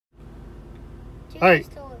Hey,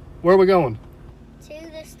 where are we going? To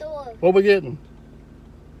the store. What we getting?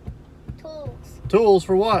 Tools. Tools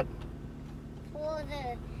for what? For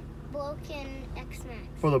the broken X-Max.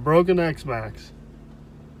 For the broken X-Max.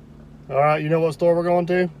 All right, you know what store we're going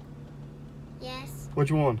to? Yes.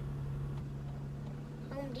 Which one?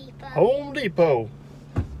 Home Depot. Home Depot.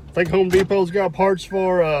 Think Home Depot's got parts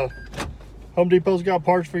for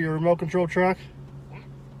your remote control truck? Yeah.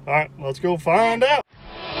 All right, let's go find out.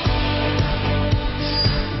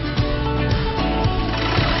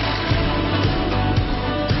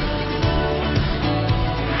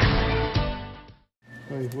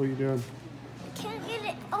 Hey, what are you doing? I can't get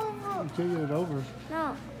it over. You can't get it over.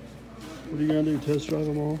 No. What are you gonna do? Test drive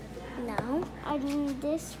them all? No. I need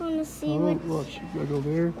this one to see Oh, what. look, you gotta go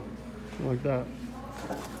there, like that.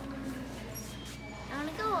 I want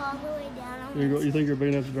to go all the way down. You think you're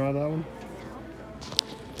big enough to drive that one? No.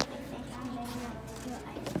 I think I'm big enough to drive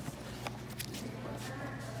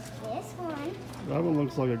this one. That one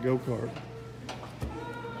looks like a go-kart.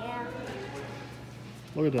 Yeah.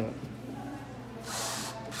 Look at that.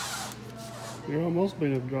 You're almost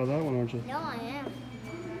big enough to drive that one, aren't you? No, I am.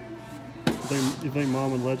 You think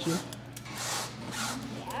Mom would let you? Yeah,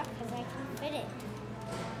 because I can fit it.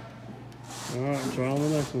 All right, try on the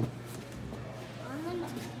next one. On the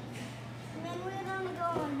next. And then we're going to go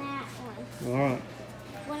on that one. All right.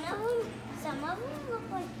 One of them, some of them look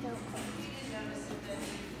like go-karts.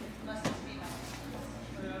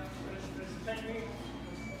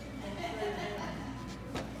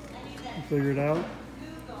 You figure it out?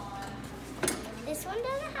 This one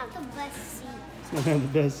doesn't have the best seat. It's not have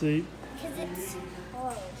the best seat. Because it's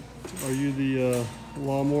hard. Are you the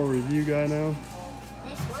lawnmower review guy now?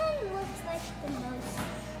 This one looks like the most.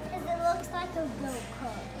 Because it looks like a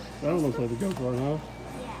go-kart. That one looks like the go-kart, huh?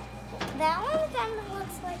 Yeah. That one kind of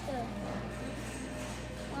looks like a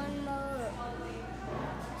lawnmower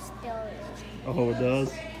still. Oh, it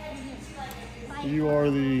does? You are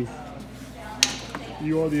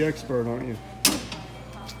the expert, aren't you?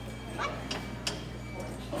 I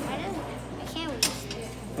can't reach it.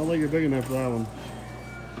 I don't think you're big enough for that one.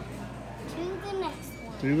 To the next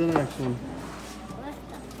one. Do the next one.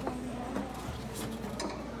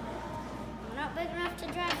 I'm not big enough to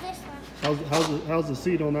drive this one. How's the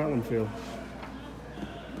seat on that one feel?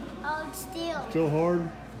 Oh, it's steel. Still hard?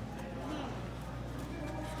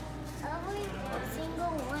 Every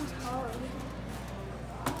single one's hard.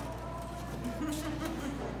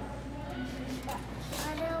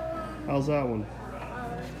 How's that one?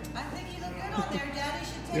 I think you look good on there, Daddy.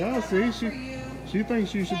 Should take Yeah, that see, one for you. she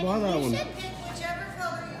thinks you should buy that You one. should pick whichever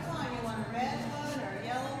color you want. You want a red one or a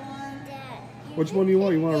yellow one Dad. Which one do you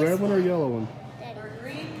want? You want a red one or a yellow one? Daddy. or a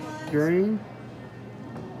green one? Green?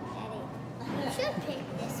 Daddy. You should pick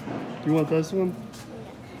this one. You want this one?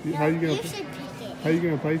 No, How you you gonna should pick it. How you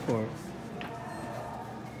gonna pay for it?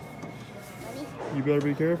 Buddy. You better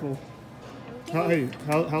be careful.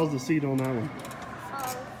 How's the seat on that one?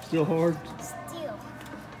 Oh, Still hard? steel.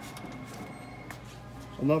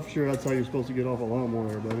 I'm not sure that's how you're supposed to get off a lawnmower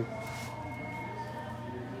there, buddy.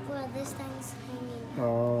 Well, this thing's hanging.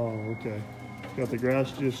 Oh, okay. Got the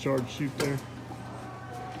grass just started to shoot there.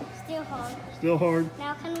 Still hard. Still hard?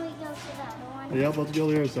 Now can we go to that one? Yep, let's go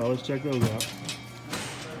to the other side. Let's check those out.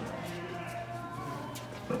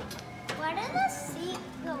 Why did the seat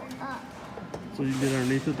go up? So you can get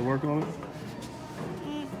underneath it to work on it?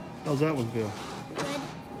 How's that one feel? Good.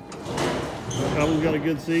 That one's got a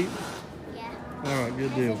good seat? Yeah. All right,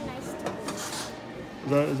 good Has deal. a nice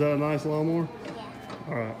tool. Is that a nice lawnmower? Yeah.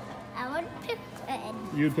 All right. I would pick red.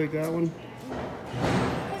 You'd pick that one?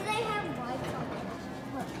 Because they have white on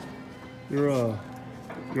it. Look.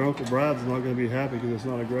 Your Uncle Brad's not going to be happy because it's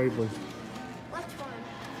not a Gravely. Which one?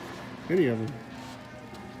 Any of them?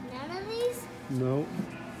 None of these? No.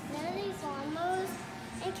 None of these lawnmowers?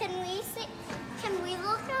 And can we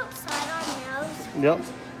look outside on those? Yep,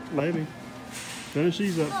 maybe. Finish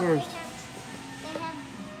these up Look, first.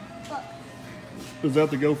 look. Is that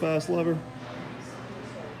the go fast lever?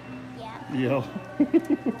 Yeah. Yeah.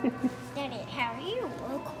 Daddy, how do you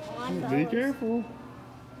look on those? Be careful.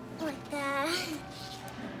 Like that.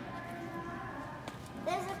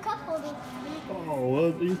 There's a couple that Oh, well,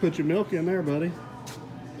 you can put your milk in there, buddy.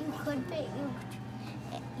 you could fit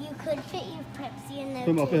your Pepsi in there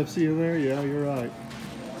Put my too. Pepsi in there? Yeah, you're right.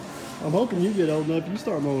 I'm hoping you get old enough you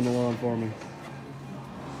start mowing the lawn for me.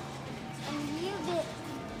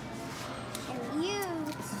 And you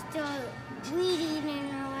start weeding in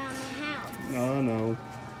around the house. I know.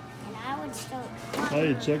 And I would start.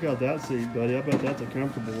 Hey, check out that seat, buddy. I bet that's a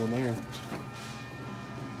comfortable one there.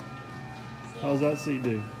 How's that seat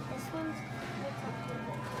do? This one's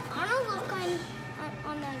I don't look on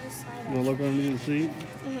You want to look underneath the seat?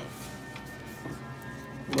 Mhm.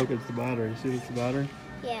 Look, it's the battery. See, it's the battery?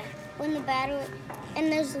 Yeah. When the battery,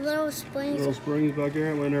 and there's little springs. Little springs back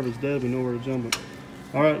there. Whenever it's dead, we know where to jump it.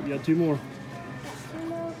 All right, you got 2 more.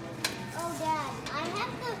 Oh, Dad, I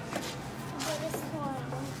have the biggest one.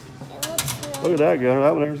 It looks really Look at that, Gunner.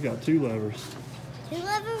 That one there's got 2 levers. 2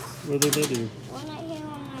 levers? What did they do? One right here,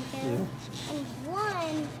 one right there. Yeah. And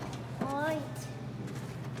one right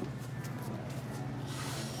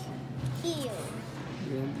here.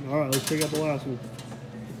 Yeah. All right, let's check out the last one.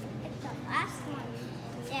 It's the last one,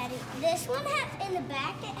 Daddy. This one in the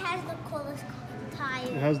back, it has the coolest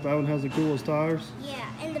tires. That one has the coolest tires. Yeah,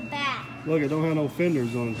 in the back. Look, it don't have no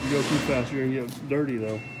fenders on it. If you go too fast, you're gonna get dirty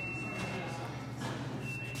though.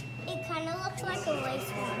 It kind of looks like a race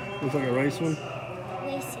one. Looks like a race one.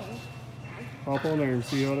 Racing. Hop on there and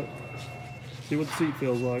see what the seat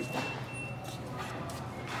feels like.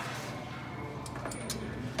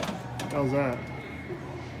 How's that?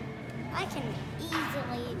 I can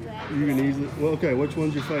easily drive. You can easily. Well, okay. Which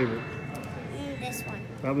one's your favorite? This one.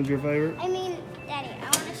 That one's your favorite. I mean, Daddy, I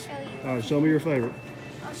want to show you. All right, show me your favorite.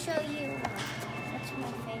 I'll show you what's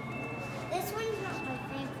my favorite. This one's not my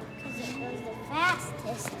favorite because it goes the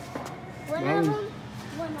fastest. One That of one- them,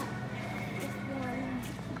 one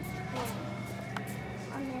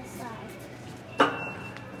on this side.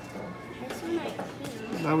 This one right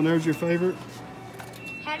here. That one there's your favorite.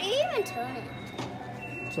 How do you even turn it?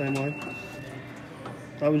 Same way.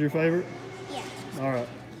 That one's your favorite. Yeah. All right.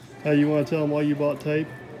 Hey, you want to tell them why you bought tape?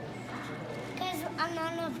 Because I'm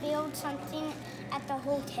gonna build something at the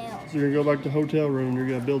hotel. So you're gonna go back to the hotel room and you're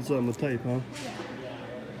gonna build something with tape, huh?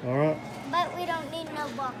 Yeah. All right. But we don't need no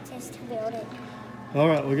boxes to build it. All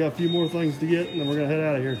right. We got a few more things to get, and then we're gonna head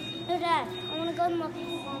out of here. No, Dad, I want to go look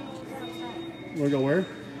outside. Wanna go where?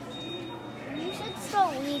 You should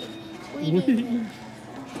start weeding.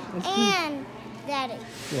 And, Daddy,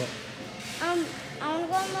 What? I want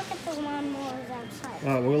to go and look at the lawnmowers outside.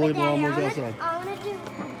 All right, we'll leave the Daddy, lawnmowers outside. I want to do this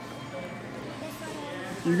one.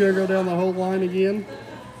 You gonna go down the whole line again?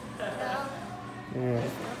 No. All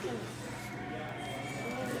right.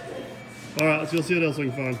 All right. Let's go see what else we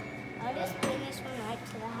can find. I'll just bring this one right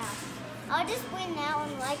to the house. I'll just bring that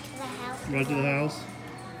one right to the house. Right to the house.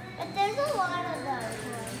 But there's a lot of those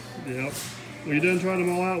ones. Yep. Well, you done tried them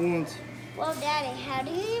all out once. Well, Daddy, how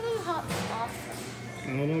do you even hop off I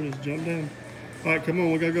don't know. Just jump down. All right. Come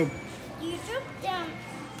on. We gotta go. them? You jump down.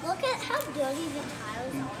 Look at how dirty the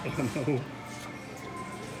tires are. I know.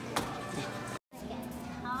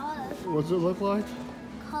 Color. What's it look like?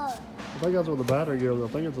 Color. I think that's what the battery goes.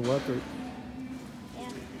 I think it's electric. Yeah.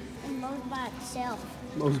 It moves by itself.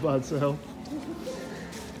 Moves by itself.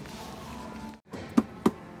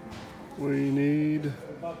 We need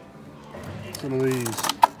some of these.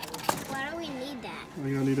 Why do we need that?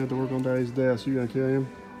 We're gonna need that to work on Daddy's desk. You gonna carry him?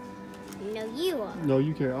 No, you are. No,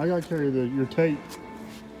 you carry. I gotta carry your tape.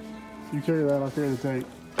 You carry that. I'll carry the tape.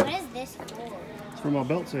 What is this for? It's for my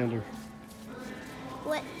belt sander.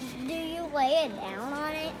 What? Do you lay it down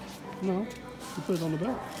on it? No, you put it on the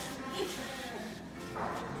belt.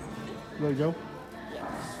 There you go. Yes.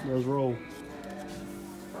 Let's roll.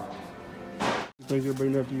 You think you're big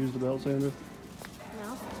enough to use the belt sander? No.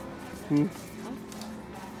 Hmm?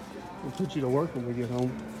 We'll put you to work when we get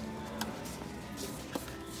home.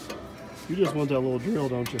 You just want that little drill,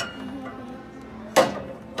 don't you?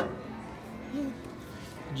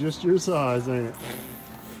 Just your size, ain't it?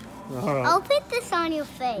 All right. I'll put this on your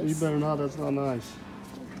face. You better not. That's not nice.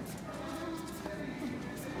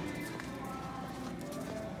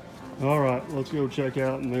 All right. Let's go check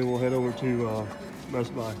out, and then we'll head over to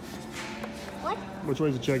Best Buy. What? Which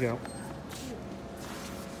way's the checkout?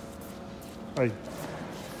 Hey,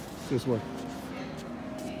 this way.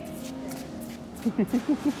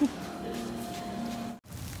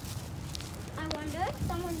 I wonder if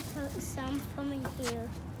someone took some from in here.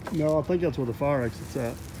 No, I think that's where the fire exit's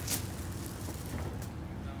at.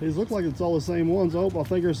 These look like it's all the same ones. Oh, I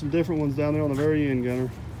think there's some different ones down there on the very end, Gunner.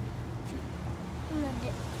 On the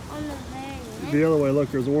very end. The other way, look,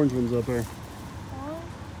 there's orange ones up there. Oh,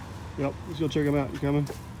 Yep, let's go check them out. You coming?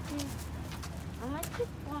 I might keep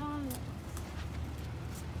one on this.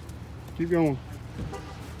 Keep going.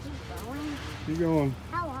 Keep going. Keep going.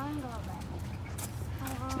 How long will that?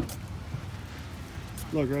 How long?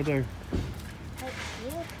 Look, right there. Like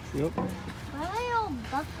here? Yep. Why are they all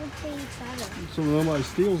buckled to each other? So nobody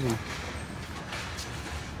steals them.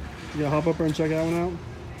 You gonna hop up there and check that one out?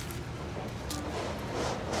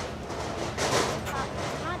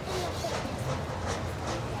 Not in the fitness.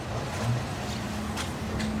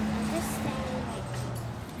 Just standing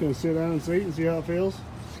like Gonna sit down and see how it feels?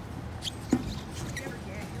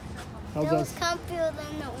 How's feels that? comfier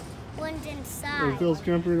than the ones inside. It feels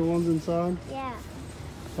comfier than the ones inside? Yeah.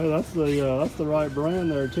 Hey, that's the right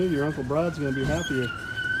brand there too. Your Uncle Brad's gonna be happier.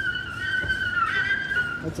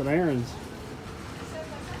 That's an Aaron's.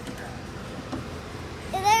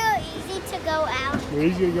 They're easy to go out. They're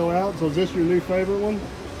easy to go out. So is this your new favorite one?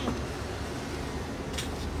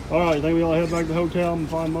 All right, I think we all head back to the hotel and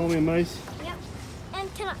find Mommy and Mace. Yep.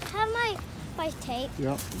 And can I have my tape?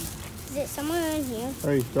 Yep. Is it somewhere in here?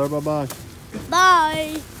 Hey, tell her bye-bye.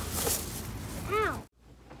 Bye. Ow.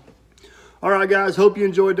 All right, guys, hope you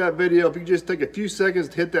enjoyed that video. If you could just take a few seconds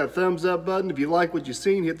to hit that thumbs up button. If you like what you've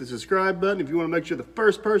seen, hit the subscribe button. If you want to make sure the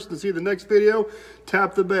first person to see the next video,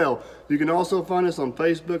 tap the bell. You can also find us on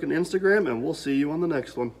Facebook and Instagram, and we'll see you on the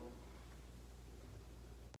next one.